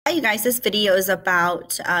Hi, you guys. This video is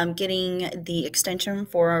about getting the extension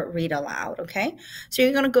for Read Aloud. Okay, so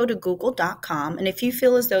you're going to go to google.com, and if you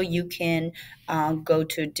feel as though you can go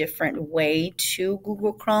to a different way to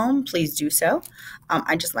Google Chrome, please do so.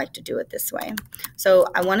 I just like to do it this way. So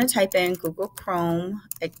I want to type in Google Chrome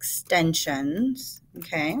extensions.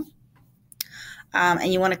 Okay,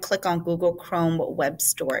 and you want to click on Google Chrome Web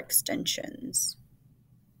Store extensions.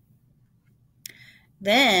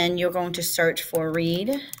 Then you're going to search for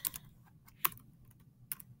read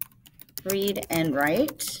and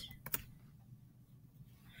write.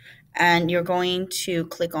 And you're going to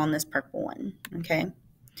click on this purple one, okay?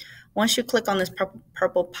 Once you click on this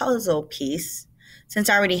purple puzzle piece, since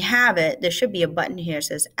I already have it, there should be a button here that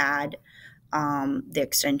says add the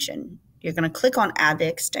extension. You're going to click on add the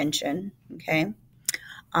extension, okay?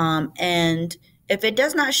 And if it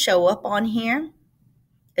does not show up on here,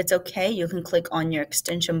 it's okay. You can click on your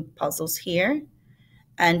extension puzzles here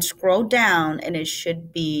and scroll down, and it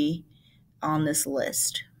should be on this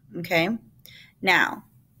list, okay? Now,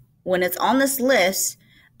 when it's on this list,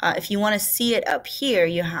 if you want to see it up here,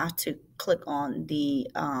 you have to click on the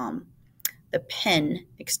pen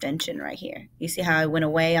extension right here. You see how it went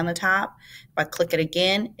away on the top? If I click it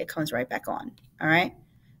again, it comes right back on. All right.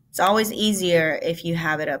 It's always easier if you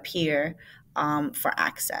have it up here for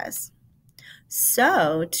access.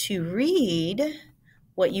 So to read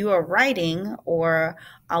what you are writing or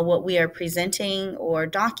what we are presenting or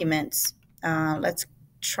documents, let's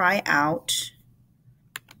try out.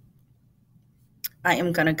 I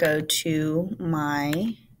am going to go to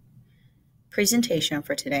my presentation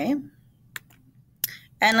for today.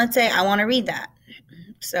 And let's say I want to read that.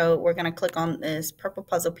 So we're going to click on this purple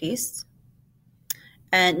puzzle piece.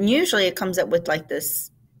 And usually it comes up with like this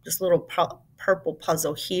little purple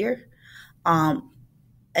puzzle here. And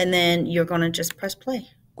then you're going to just press play.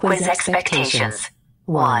 Quiz expectations.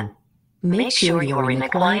 1. Make sure you're in a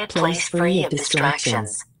quiet place free of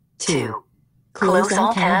distractions. 2. Close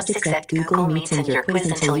all tabs except Google Meets and your quiz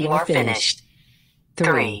until you are finished.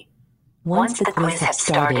 3. Once the quiz has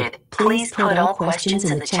started, please put all questions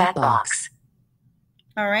in the chat box.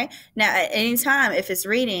 All right. Now, at any time, if it's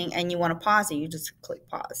reading and you want to pause it, you just click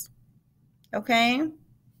pause. Okay.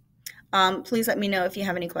 Please let me know if you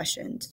have any questions.